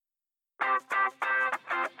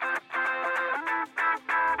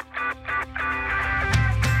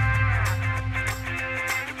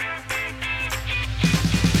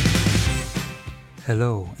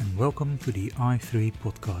Hello and welcome to the i3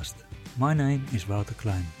 podcast. My name is Wouter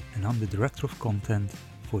Klein and I'm the Director of Content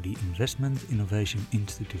for the Investment Innovation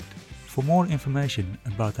Institute. For more information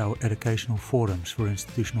about our educational forums for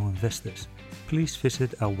institutional investors, please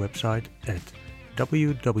visit our website at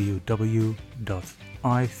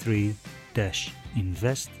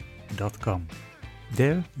www.i3-invest.com.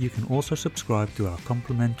 There you can also subscribe to our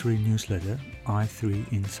complimentary newsletter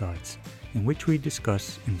i3 Insights, in which we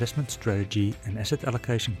discuss investment strategy and asset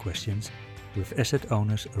allocation questions with asset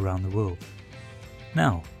owners around the world.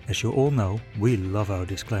 Now, as you all know, we love our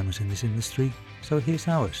disclaimers in this industry, so here's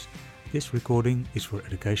ours. This recording is for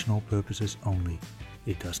educational purposes only.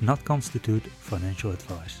 It does not constitute financial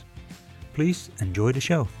advice. Please enjoy the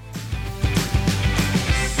show.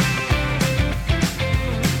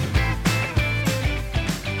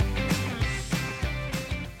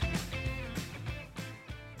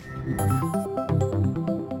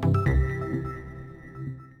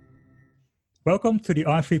 Welcome to the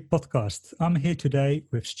i3 podcast. I'm here today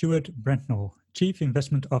with Stuart Brentnall, Chief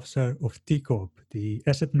Investment Officer of TCorp, the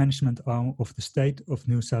asset management arm of the state of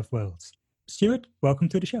New South Wales. Stuart, welcome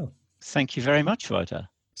to the show. Thank you very much, Wouter.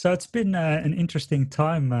 So it's been an interesting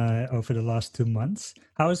time over the last 2 months.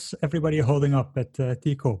 How is everybody holding up at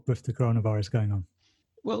TCorp with the coronavirus going on?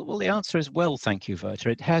 Well, the answer is well, thank you, Wouter.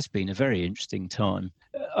 It has been a very interesting time.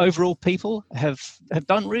 Overall, people have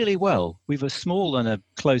done really well. We've a small and a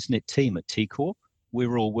close-knit team at TCorp.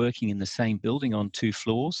 We're all working in the same building on 2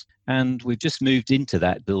 floors, and we've just moved into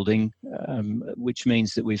that building, which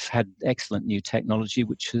means that we've had excellent new technology,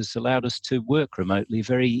 which has allowed us to work remotely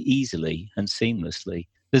very easily and seamlessly.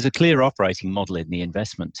 There's a clear operating model in the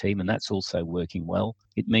investment team, and that's also working well.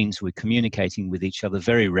 It means we're communicating with each other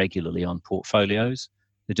very regularly on portfolios.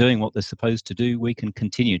 They're doing what they're supposed to do. We can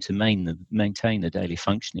continue to maintain the daily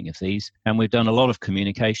functioning of these. And we've done a lot of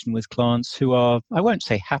communication with clients who are, I won't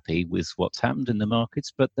say happy with what's happened in the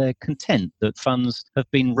markets, but they're content that funds have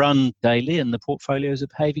been run daily and the portfolios are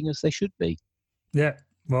behaving as they should be. Yeah,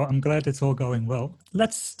 well, I'm glad it's all going well.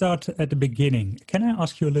 Let's start at the beginning. Can I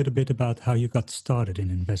ask you a little bit about how you got started in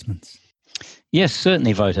investments? Yes,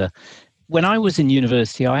 certainly, Wouter. When I was in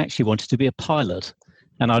university, I actually wanted to be a pilot.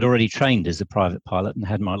 And I'd already trained as a private pilot and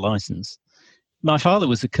had my license. My father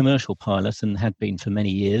was a commercial pilot and had been for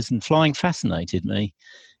many years, and flying fascinated me.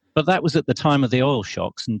 But that was at the time of the oil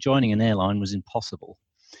shocks, and joining an airline was impossible.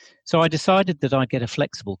 So I decided that I'd get a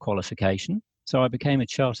flexible qualification, so I became a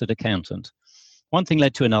chartered accountant. One thing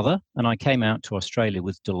led to another, and I came out to Australia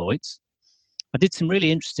with Deloitte. I did some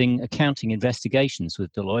really interesting accounting investigations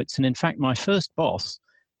with Deloitte, and in fact, my first boss,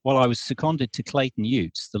 while I was seconded to Clayton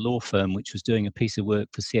Utz, the law firm which was doing a piece of work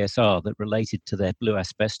for CSR that related to their blue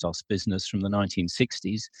asbestos business from the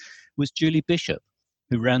 1960s, was Julie Bishop,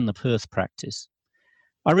 who ran the Perth practice.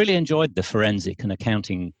 I really enjoyed the forensic and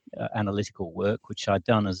accounting analytical work, which I'd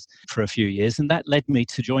done for a few years, and that led me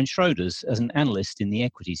to join Schroders as an analyst in the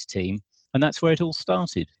equities team, and that's where it all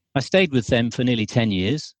started. I stayed with them for nearly 10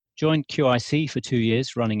 years, joined QIC for 2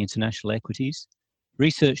 years running international equities,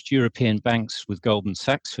 researched European banks with Goldman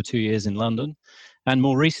Sachs for 2 years in London, and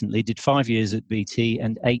more recently did 5 years at BT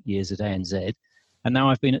and 8 years at ANZ. And now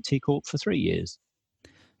I've been at TCorp for 3 years.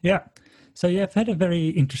 Yeah. So you have had a very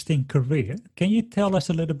interesting career. Can you tell us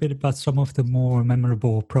a little bit about some of the more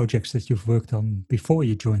memorable projects that you've worked on before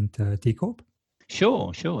you joined TCorp?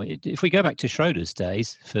 Sure. If we go back to Schroders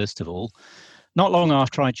days, first of all, not long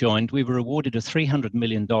after I joined, we were awarded a $300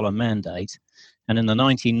 million mandate. And in the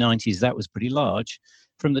 1990s, that was pretty large,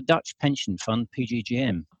 from the Dutch pension fund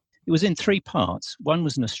PGGM. It was in 3 parts. One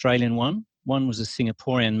was an Australian one was a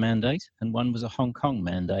Singaporean mandate, and one was a Hong Kong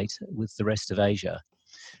mandate with the rest of Asia.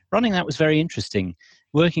 Running that was very interesting,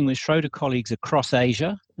 working with Schroder colleagues across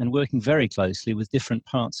Asia and working very closely with different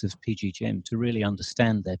parts of PGGM to really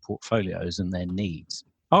understand their portfolios and their needs.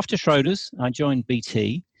 After Schroders, I joined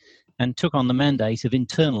BT and took on the mandate of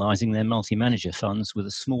internalising their multi-manager funds with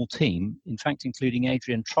a small team, in fact, including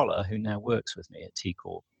Adrian Troller, who now works with me at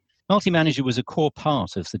TCorp. Multi-manager was a core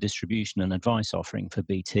part of the distribution and advice offering for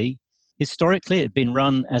BT. Historically, it had been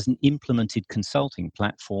run as an implemented consulting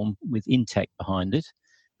platform with Intech behind it,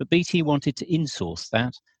 but BT wanted to insource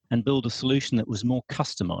that and build a solution that was more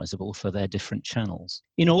customizable for their different channels.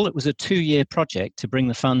 In all, it was a 2-year project to bring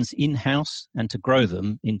the funds in-house and to grow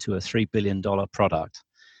them into a $3 billion product.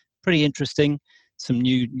 Pretty interesting, some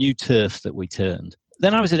new turf that we turned.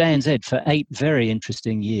 Then I was at ANZ for 8 very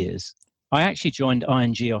interesting years. I actually joined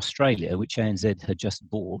ING Australia, which ANZ had just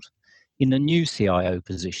bought, in a new CIO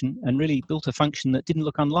position and really built a function that didn't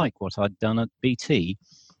look unlike what I'd done at BT,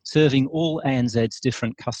 serving all ANZ's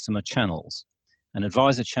different customer channels: an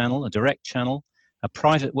advisor channel, a direct channel, a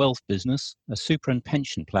private wealth business, a super and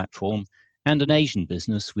pension platform, and an Asian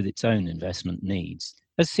business with its own investment needs.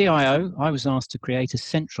 As CIO, I was asked to create a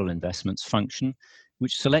central investments function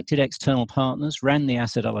which selected external partners, ran the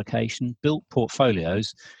asset allocation, built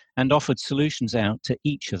portfolios, and offered solutions out to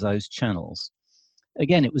each of those channels.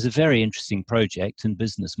 Again, it was a very interesting project and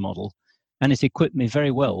business model, and it equipped me very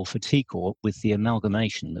well for T Corp with the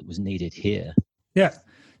amalgamation that was needed here. Yeah.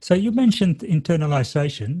 So you mentioned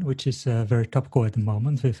internalization, which is very topical at the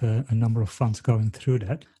moment with a number of funds going through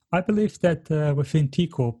that. I believe that within T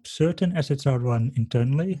Corp, certain assets are run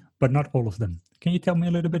internally, but not all of them. Can you tell me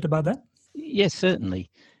a little bit about that? Yes, certainly.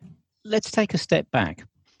 Let's take a step back.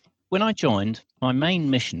 When I joined, my main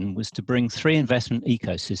mission was to bring three investment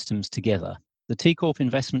ecosystems together: the T Corp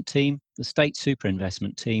investment team, the State Super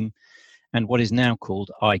investment team, and what is now called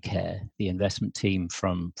iCare, the investment team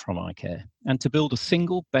from iCare, and to build a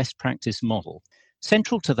single best practice model.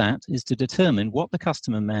 Central to that is to determine what the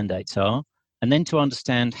customer mandates are, and then to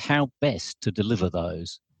understand how best to deliver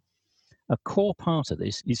those. A core part of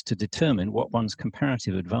this is to determine what one's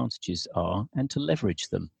comparative advantages are and to leverage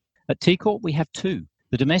them. At T Corp, we have two: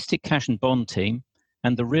 the domestic cash and bond team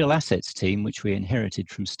and the real assets team, which we inherited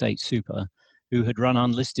from State Super, who had run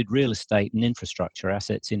unlisted real estate and infrastructure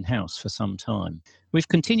assets in-house for some time. We've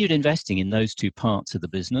continued investing in those two parts of the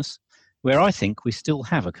business, where I think we still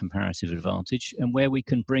have a comparative advantage and where we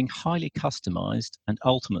can bring highly customized and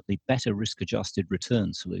ultimately better risk-adjusted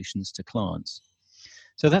return solutions to clients.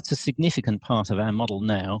 So that's a significant part of our model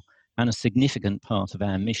now and a significant part of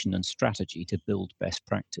our mission and strategy to build best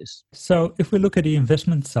practice. So if we look at the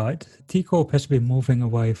investment side, T Corp has been moving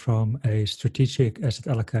away from a strategic asset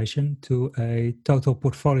allocation to a total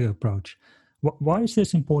portfolio approach. Why is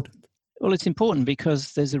this important? Well, it's important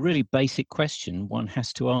because there's a really basic question one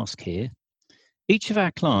has to ask here. Each of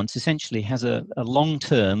our clients essentially has a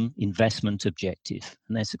long-term investment objective,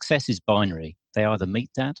 and their success is binary. They either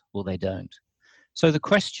meet that or they don't. So the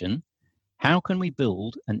question: how can we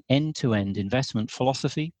build an end-to-end investment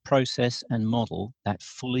philosophy, process, and model that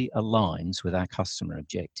fully aligns with our customer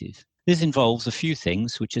objective? This involves a few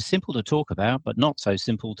things which are simple to talk about, but not so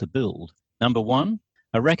simple to build. Number one,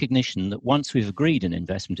 a recognition that once we've agreed an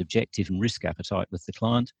investment objective and risk appetite with the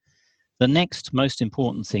client, the next most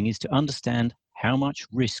important thing is to understand how much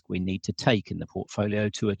risk we need to take in the portfolio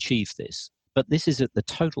to achieve this. But this is at the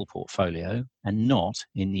total portfolio and not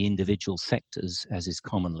in the individual sectors, as is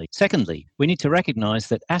commonly. Secondly, we need to recognize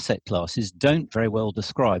that asset classes don't very well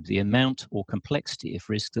describe the amount or complexity of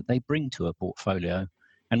risk that they bring to a portfolio,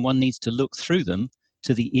 and one needs to look through them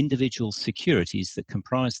to the individual securities that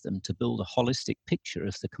comprise them to build a holistic picture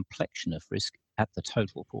of the complexion of risk at the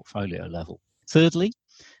total portfolio level. Thirdly,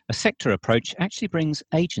 a sector approach actually brings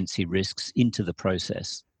agency risks into the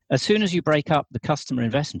process. As soon as you break up the customer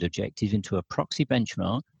investment objective into a proxy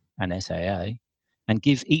benchmark, an SAA, and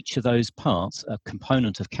give each of those parts a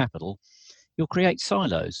component of capital, you'll create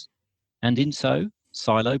silos, and in so,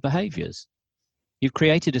 silo behaviours. You've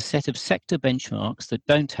created a set of sector benchmarks that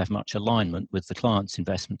don't have much alignment with the client's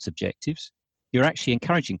investment objectives. You're actually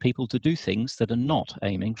encouraging people to do things that are not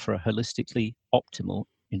aiming for a holistically optimal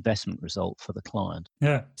investment result for the client.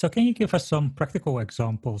 Yeah. So can you give us some practical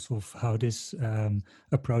examples of how this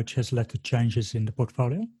approach has led to changes in the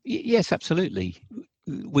portfolio? Yes, absolutely.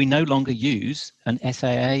 We no longer use an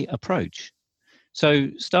SAA approach. So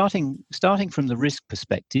starting from the risk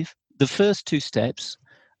perspective, the first two steps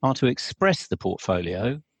are to express the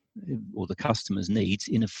portfolio or the customer's needs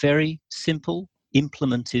in a very simple,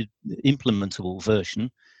 implementable version,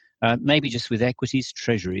 maybe just with equities,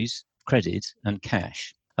 treasuries, credit, and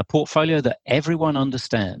cash. A portfolio that everyone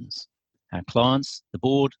understands: our clients, the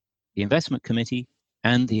board, the investment committee,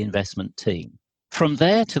 and the investment team. From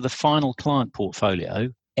there to the final client portfolio,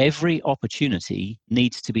 every opportunity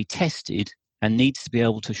needs to be tested and needs to be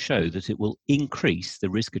able to show that it will increase the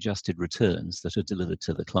risk-adjusted returns that are delivered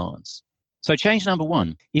to the clients. So change number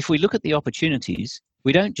one: if we look at the opportunities,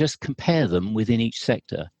 we don't just compare them within each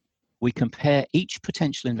sector. We compare each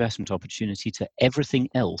potential investment opportunity to everything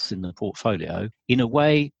else in the portfolio in a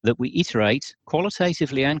way that we iterate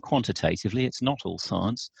qualitatively and quantitatively, it's not all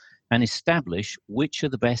science, and establish which are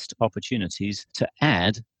the best opportunities to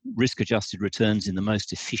add risk-adjusted returns in the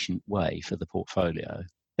most efficient way for the portfolio.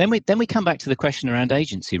 Then we come back to the question around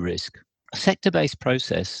agency risk. A sector-based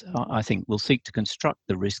process, I think, will seek to construct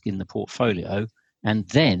the risk in the portfolio and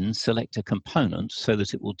then select a component so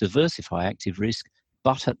that it will diversify active risk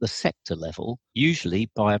but at the sector level, usually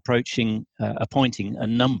by approaching, appointing a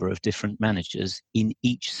number of different managers in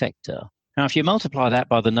each sector. Now, if you multiply that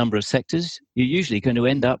by the number of sectors, you're usually going to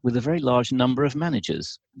end up with a very large number of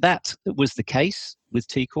managers. That was the case with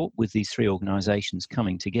TCorp, with these three organisations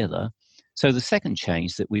coming together. So the second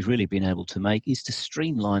change that we've really been able to make is to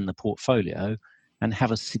streamline the portfolio and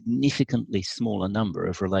have a significantly smaller number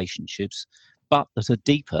of relationships, but that are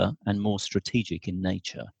deeper and more strategic in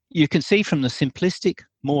nature. You can see from the simplistic,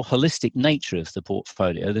 more holistic nature of the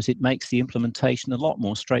portfolio that it makes the implementation a lot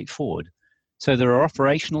more straightforward. So there are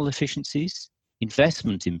operational efficiencies,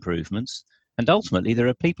 investment improvements, and ultimately there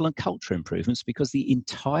are people and culture improvements because the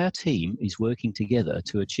entire team is working together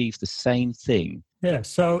to achieve the same thing. Yeah,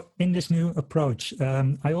 so in this new approach,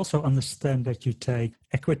 I also understand that you take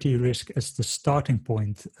equity risk as the starting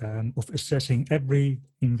point of assessing every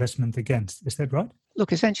investment against. Is that right?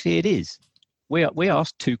 Look, essentially it is. We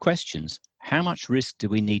ask two questions. How much risk do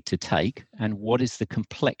we need to take, and what is the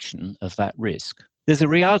complexion of that risk? There's a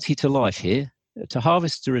reality to life here. To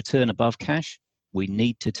harvest a return above cash, we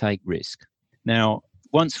need to take risk. Now,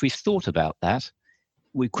 once we've thought about that,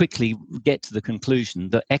 we quickly get to the conclusion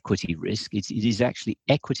that equity risk, it is actually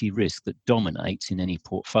equity risk that dominates in any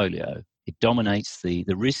portfolio. It dominates the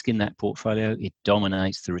risk in that portfolio. It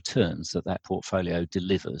dominates the returns that that portfolio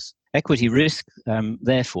delivers. Equity risk,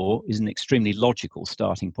 therefore, is an extremely logical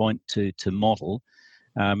starting point to model.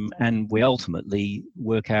 And we ultimately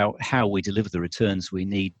work out how we deliver the returns we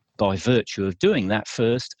need by virtue of doing that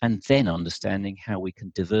first, and then understanding how we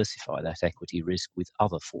can diversify that equity risk with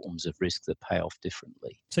other forms of risk that pay off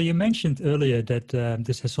differently. So you mentioned earlier that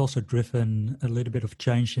this has also driven a little bit of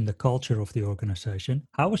change in the culture of the organization.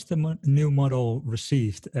 How was the new model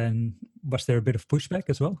received, and was there a bit of pushback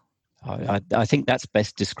as well? I think that's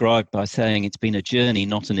best described by saying it's been a journey,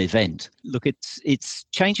 not an event. Look, it's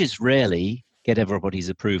changes rarely get everybody's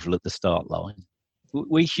approval at the start line.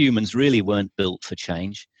 We humans really weren't built for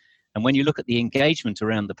change. And when you look at the engagement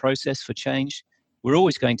around the process for change, we're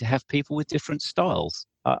always going to have people with different styles.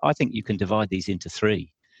 I think you can divide these into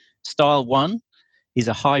three. Style one is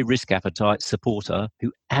a high risk appetite supporter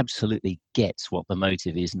who absolutely gets what the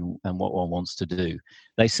motive is and what one wants to do.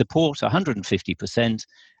 They support 150%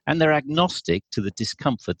 and they're agnostic to the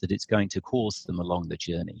discomfort that it's going to cause them along the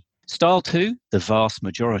journey. Style two, the vast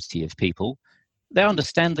majority of people, they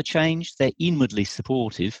understand the change, they're inwardly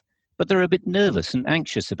supportive, but they're a bit nervous and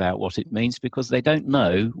anxious about what it means because they don't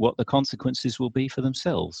know what the consequences will be for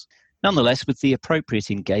themselves. Nonetheless, with the appropriate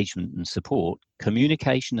engagement and support,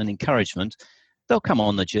 communication and encouragement, they'll come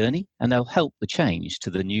on the journey and they'll help the change to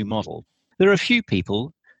the new model. There are a few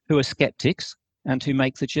people who are skeptics and who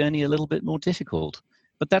make the journey a little bit more difficult,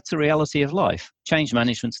 but that's the reality of life. Change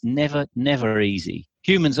management's never easy.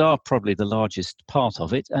 Humans are probably the largest part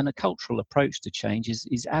of it, and a cultural approach to change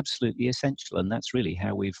is absolutely essential, and that's really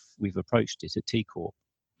how we've approached it at TCorp.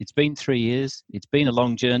 It's been 3 years. It's been a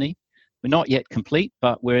long journey. We're not yet complete,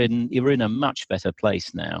 but we're in a much better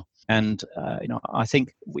place now. And I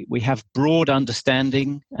think we have broad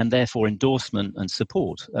understanding and therefore endorsement and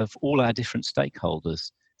support of all our different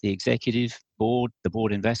stakeholders, the executive board, the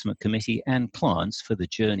board investment committee, and clients for the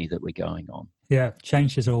journey that we're going on. Yeah,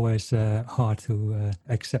 change is always hard to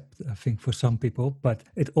accept, I think, for some people. But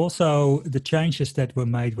it also, the changes that were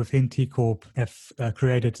made within TCorp have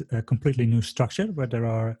created a completely new structure where there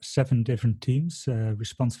are 7 different teams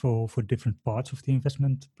responsible for different parts of the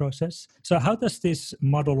investment process. So how does this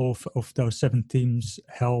model of those 7 teams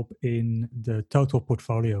help in the total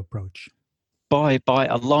portfolio approach? By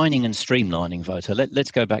aligning and streamlining, Wouter,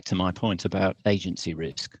 let's go back to my point about agency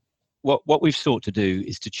risk. What we've sought to do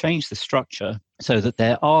is to change the structure so that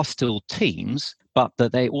there are still teams, but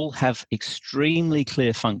that they all have extremely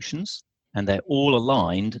clear functions and they're all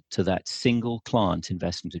aligned to that single client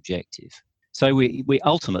investment objective. So we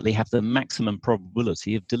ultimately have the maximum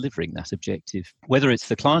probability of delivering that objective. Whether it's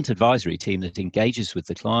the client advisory team that engages with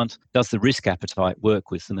the client, does the risk appetite work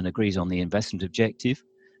with them and agrees on the investment objective,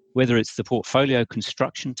 whether it's the portfolio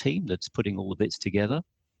construction team that's putting all the bits together,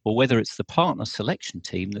 or whether it's the partner selection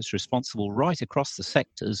team that's responsible right across the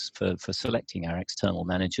sectors for selecting our external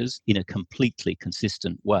managers in a completely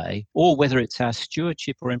consistent way, or whether it's our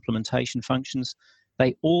stewardship or implementation functions,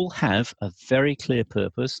 they all have a very clear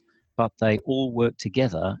purpose, but they all work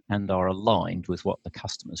together and are aligned with what the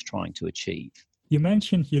customer's trying to achieve. You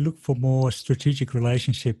mentioned you look for more strategic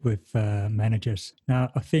relationship with managers. Now,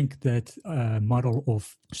 I think that model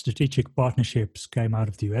of strategic partnerships came out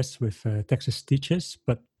of the US with Texas Teachers,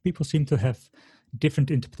 but people seem to have different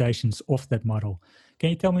interpretations of that model. Can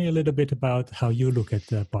you tell me a little bit about how you look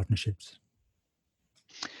at partnerships?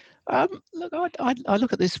 Look, I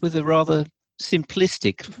look at this with a rather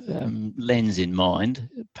simplistic lens in mind,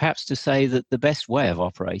 perhaps to say that the best way of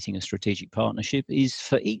operating a strategic partnership is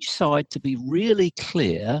for each side to be really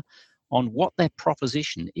clear on what their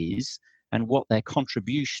proposition is and what their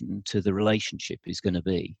contribution to the relationship is going to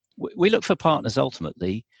be. We look for partners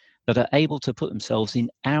ultimately that are able to put themselves in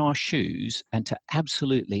our shoes and to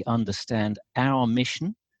absolutely understand our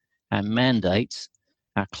mission and mandates,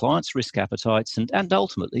 our clients' risk appetites, and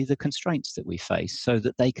ultimately the constraints that we face, so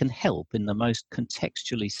that they can help in the most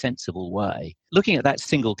contextually sensible way. Looking at that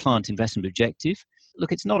single client investment objective,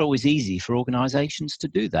 look, it's not always easy for organizations to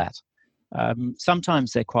do that.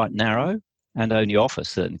 Sometimes they're quite narrow and only offer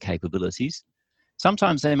certain capabilities.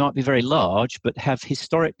 Sometimes they might be very large, but have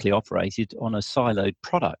historically operated on a siloed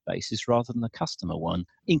product basis rather than a customer one.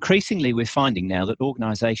 Increasingly, we're finding now that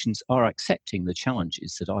organizations are accepting the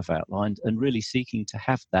challenges that I've outlined and really seeking to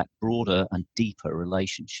have that broader and deeper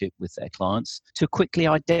relationship with their clients to quickly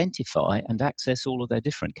identify and access all of their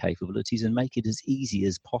different capabilities and make it as easy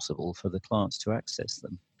as possible for the clients to access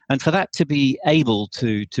them. And for that to be able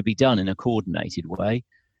to be done in a coordinated way,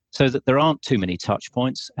 so that there aren't too many touch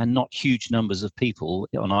points and not huge numbers of people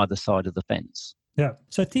on either side of the fence. Yeah,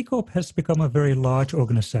 so T Corp has become a very large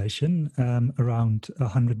organization, around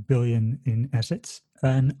 100 billion in assets.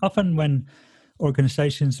 And often when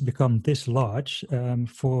organizations become this large,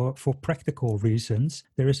 for practical reasons,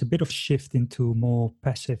 there is a bit of shift into more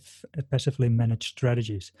passively managed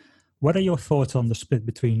strategies. What are your thoughts on the split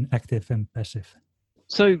between active and passive?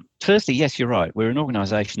 So firstly, yes, you're right. We're an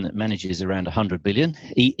organisation that manages around 100 billion,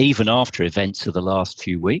 even after events of the last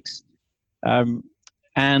few weeks.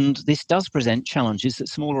 And this does present challenges that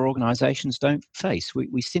smaller organisations don't face.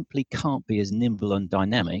 We simply can't be as nimble and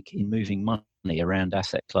dynamic in moving money around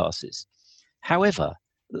asset classes. However,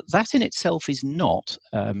 that in itself is not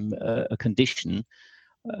a condition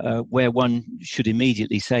where one should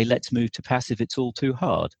immediately say, let's move to passive, it's all too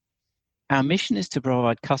hard. Our mission is to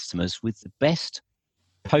provide customers with the best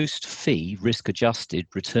post-fee risk-adjusted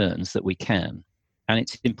returns that we can. And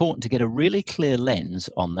it's important to get a really clear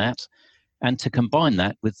lens on that and to combine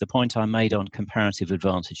that with the point I made on comparative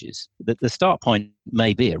advantages. The start point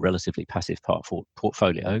may be a relatively passive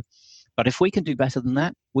portfolio, but if we can do better than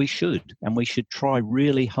that, we should, and we should try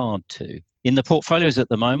really hard to. In the portfolios at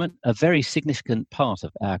the moment, a very significant part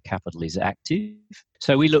of our capital is active.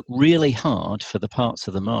 So we look really hard for the parts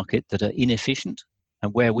of the market that are inefficient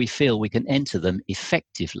and where we feel we can enter them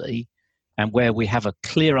effectively and where we have a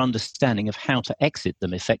clear understanding of how to exit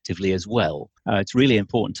them effectively as well. It's really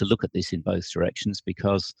important to look at this in both directions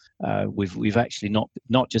because we've actually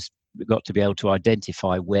not just got to be able to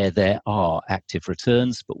identify where there are active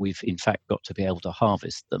returns, but we've in fact got to be able to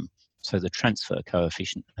harvest them. So the transfer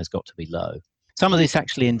coefficient has got to be low. Some of this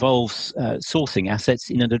actually involves sourcing assets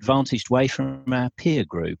in an advantaged way from our peer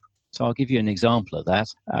group. So I'll give you an example of that.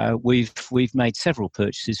 We've made several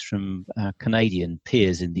purchases from Canadian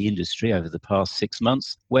peers in the industry over the past 6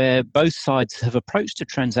 months, where both sides have approached a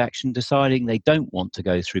transaction deciding they don't want to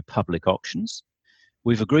go through public auctions.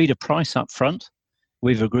 We've agreed a price up front,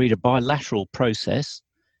 we've agreed a bilateral process,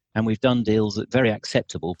 and we've done deals at very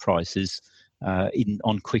acceptable prices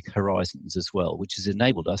on quick horizons as well, which has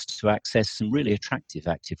enabled us to access some really attractive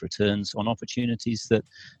active returns on opportunities that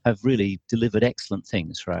have really delivered excellent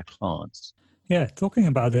things for our clients. Yeah, talking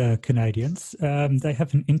about the Canadians, they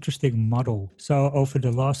have an interesting model. So over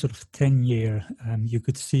the last sort of 10 years, you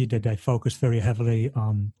could see that they focus very heavily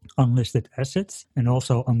on unlisted assets and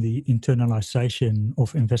also on the internalization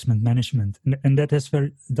of investment management. And that has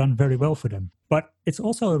done very well for them. But it's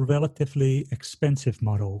also a relatively expensive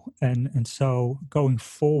model. And so going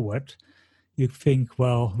forward, you think,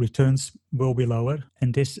 well, returns will be lower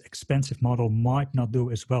and this expensive model might not do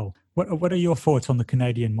as well. What are your thoughts on the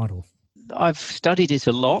Canadian model? I've studied it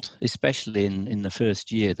a lot, especially in the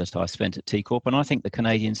first year that I spent at T Corp, and I think the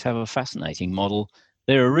Canadians have a fascinating model.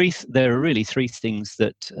 There are really three things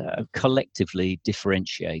that collectively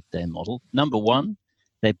differentiate their model. Number one,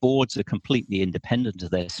 their boards are completely independent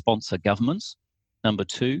of their sponsor governments. Number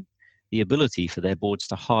two, the ability for their boards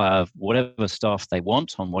to hire whatever staff they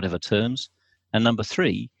want on whatever terms. And number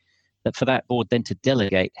three, that for that board then to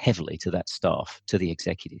delegate heavily to that staff, to the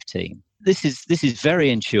executive team. This is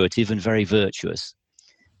very intuitive and very virtuous.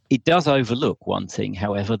 It does overlook one thing,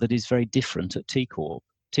 however, that is very different at T Corp.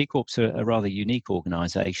 T Corp's a rather unique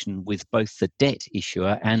organisation with both the debt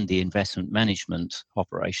issuer and the investment management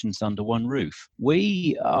operations under one roof.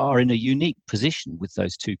 We are in a unique position with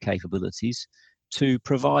those two capabilities to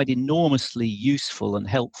provide enormously useful and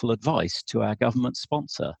helpful advice to our government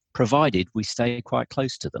sponsor, provided we stay quite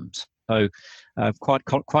close to them. So quite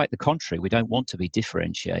the contrary. We don't want to be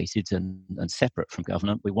differentiated and separate from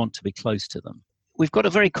government. We want to be close to them. We've got a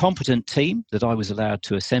very competent team that I was allowed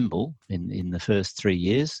to assemble in the first 3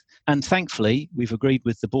 years. And thankfully, we've agreed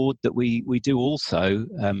with the board that we do also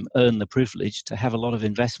earn the privilege to have a lot of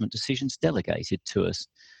investment decisions delegated to us.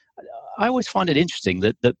 I always find it interesting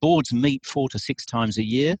that boards meet 4 to 6 times a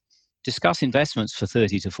year, discuss investments for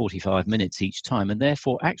 30 to 45 minutes each time, and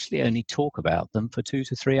therefore actually only talk about them for 2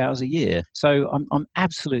 to 3 hours a year. So I'm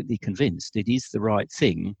absolutely convinced it is the right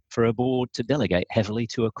thing for a board to delegate heavily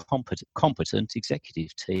to a competent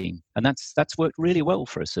executive team. And that's worked really well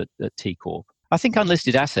for us at T Corp. I think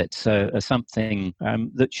unlisted assets are something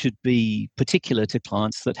that should be particular to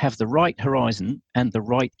clients that have the right horizon and the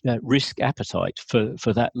right risk appetite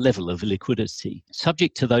for that level of liquidity.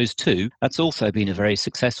 Subject to those two, that's also been a very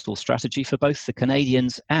successful strategy for both the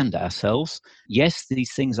Canadians and ourselves. Yes,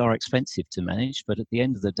 these things are expensive to manage, but at the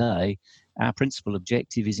end of the day, our principal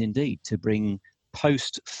objective is indeed to bring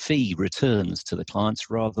post-fee returns to the clients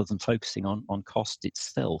rather than focusing on cost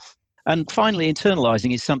itself. And finally,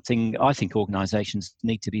 internalising is something I think organisations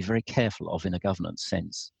need to be very careful of in a governance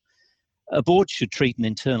sense. A board should treat an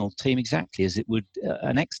internal team exactly as it would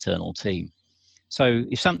an external team. So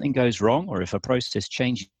if something goes wrong or if a process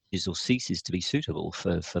changes or ceases to be suitable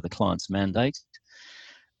for the client's mandate,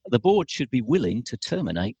 the board should be willing to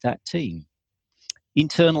terminate that team.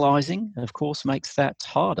 Internalising, of course, makes that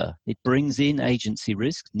harder. It brings in agency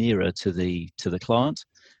risk nearer to the client.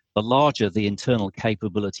 The larger the internal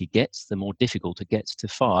capability gets, the more difficult it gets to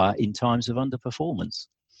fire in times of underperformance.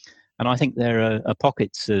 And I think there are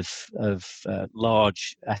pockets of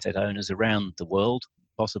large asset owners around the world,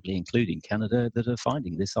 possibly including Canada, that are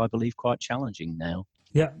finding this, I believe, quite challenging now.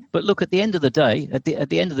 Yeah. But look, at the end of the day,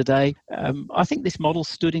 I think this model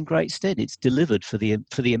stood in great stead. It's delivered for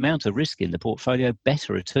the amount of risk in the portfolio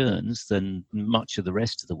better returns than much of the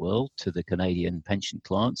rest of the world to the Canadian pension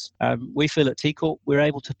clients. We feel at T Corp we're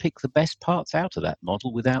able to pick the best parts out of that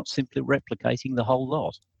model without simply replicating the whole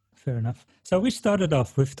lot. Fair enough. So we started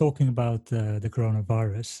off with talking about the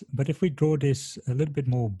coronavirus, but if we draw this a little bit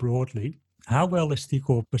more broadly, how well is T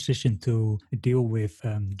Corp positioned to deal with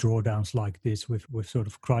drawdowns like this, with sort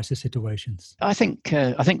of crisis situations? I think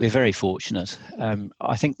we're very fortunate.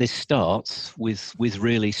 I think this starts with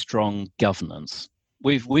really strong governance.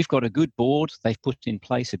 We've got a good board. They've put in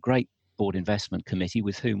place a great board investment committee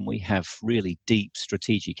with whom we have really deep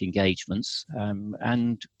strategic engagements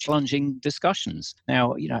and challenging discussions.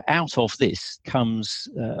 Now, out of this comes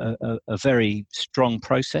a very strong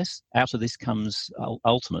process. Out of this comes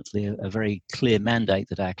ultimately a very clear mandate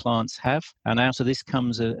that our clients have. And out of this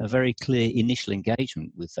comes a very clear initial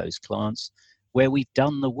engagement with those clients, where we've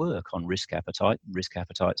done the work on risk appetite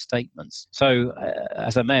statements. So,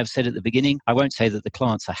 as I may have said at the beginning, I won't say that the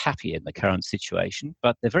clients are happy in the current situation,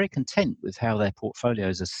 but they're very content with how their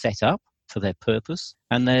portfolios are set up for their purpose,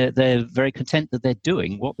 and they're very content that they're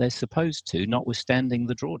doing what they're supposed to, notwithstanding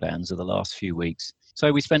the drawdowns of the last few weeks.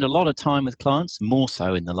 So we spend a lot of time with clients, more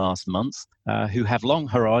so in the last month, who have long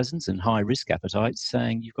horizons and high risk appetites,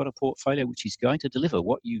 saying you've got a portfolio which is going to deliver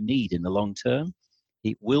what you need in the long term.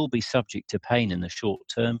 It will be subject to pain in the short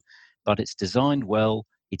term, but it's designed well,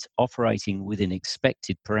 it's operating within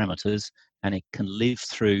expected parameters, and it can live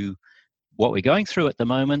through what we're going through at the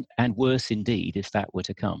moment, and worse indeed if that were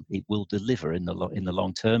to come. It will deliver in the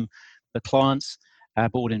long term. The clients, our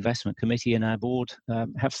board investment committee and our board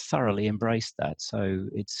have thoroughly embraced that. So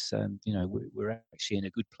it's, we're actually in a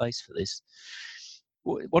good place for this.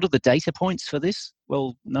 What are the data points for this?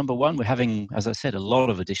 Well, number one, we're having, as I said, a lot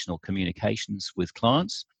of additional communications with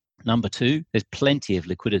clients. Number two, there's plenty of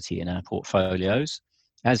liquidity in our portfolios,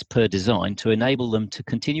 as per design, to enable them to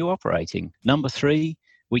continue operating. Number three,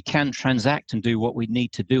 we can transact and do what we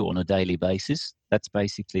need to do on a daily basis. That's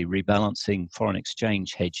basically rebalancing, foreign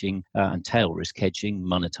exchange hedging, and tail risk hedging,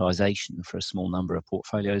 monetization for a small number of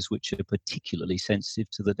portfolios which are particularly sensitive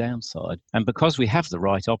to the downside. And because we have the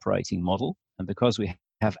right operating model, and because we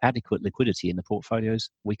have adequate liquidity in the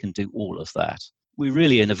portfolios, we can do all of that. We're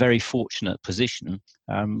really in a very fortunate position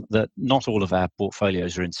that not all of our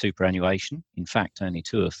portfolios are in superannuation. In fact, only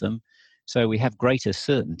 2 of them. So we have greater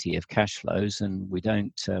certainty of cash flows, and we're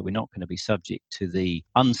not going to be subject to the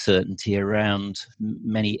uncertainty around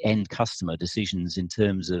many end customer decisions in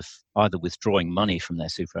terms of either withdrawing money from their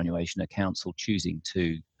superannuation accounts or choosing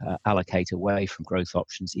to allocate away from growth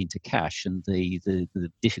options into cash, and the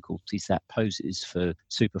difficulties that poses for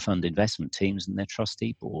super fund investment teams and their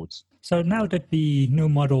trustee boards. So now that the new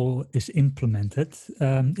model is implemented,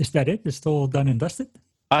 is that it? Is it all done and dusted?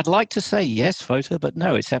 I'd like to say yes, Wouter, but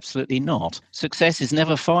no, it's absolutely not. Success is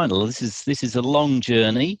never final. This is a long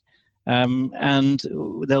journey. And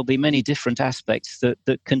there'll be many different aspects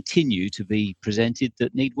that continue to be presented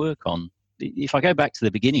that need work on. If I go back to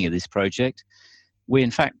the beginning of this project, we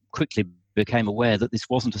in fact quickly became aware that this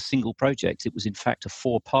wasn't a single project. It was in fact a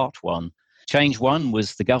 4-part one. Change one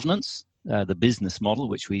was the governance, the business model,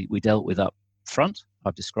 which we dealt with up front.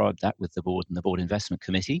 I've described that with the board and the board investment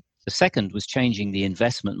committee. The second was changing the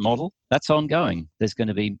investment model. That's ongoing. There's going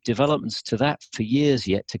to be developments to that for years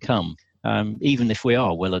yet to come, even if we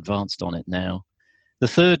are well advanced on it now. The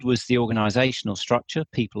third was the organizational structure,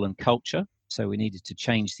 people and culture. So we needed to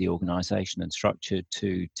change the organization and structure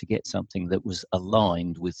to get something that was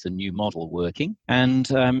aligned with the new model working. And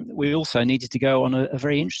we also needed to go on a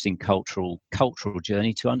very interesting cultural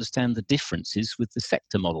journey to understand the differences with the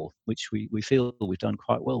sector model, which we feel we've done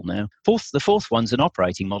quite well now. The fourth one's an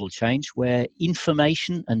operating model change where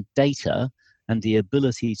information and data and the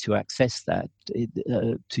ability to access that,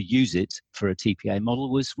 to use it for a TPA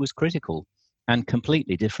model was critical. And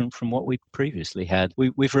completely different from what we previously had.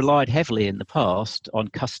 We've relied heavily in the past on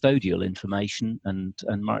custodial information and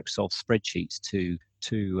Microsoft spreadsheets to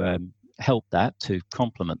help that, to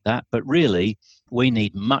complement that. But really, we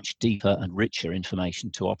need much deeper and richer information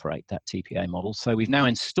to operate that TPA model. So we've now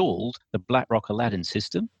installed the BlackRock Aladdin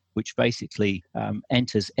system, which basically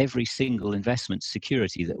enters every single investment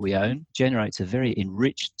security that we own, generates a very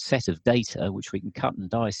enriched set of data, which we can cut and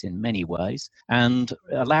dice in many ways, and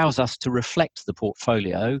allows us to reflect the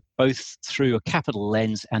portfolio both through a capital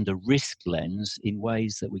lens and a risk lens in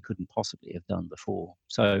ways that we couldn't possibly have done before.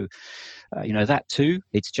 So, that too,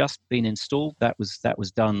 it's just been installed. That was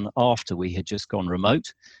done after we had just gone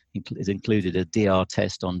remote. It included a DR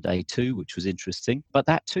test on day 2, which was interesting. But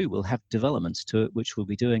that too will have developments to it, which we'll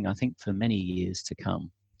be doing, I think, for many years to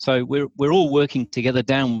come. So we're all working together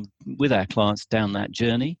down with our clients down that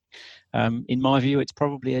journey. In my view, it's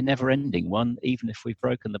probably a never-ending one, even if we've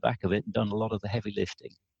broken the back of it and done a lot of the heavy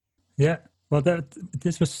lifting. Yeah, well,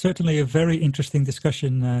 this was certainly a very interesting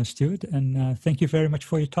discussion, Stuart, and thank you very much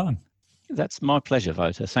for your time. That's my pleasure,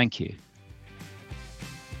 Wouter. Thank you.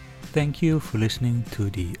 Thank you for listening to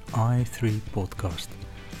the i3 podcast.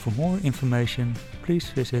 For more information, please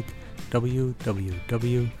visit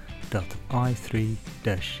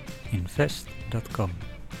www.i3-invest.com.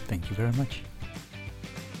 Thank you very much.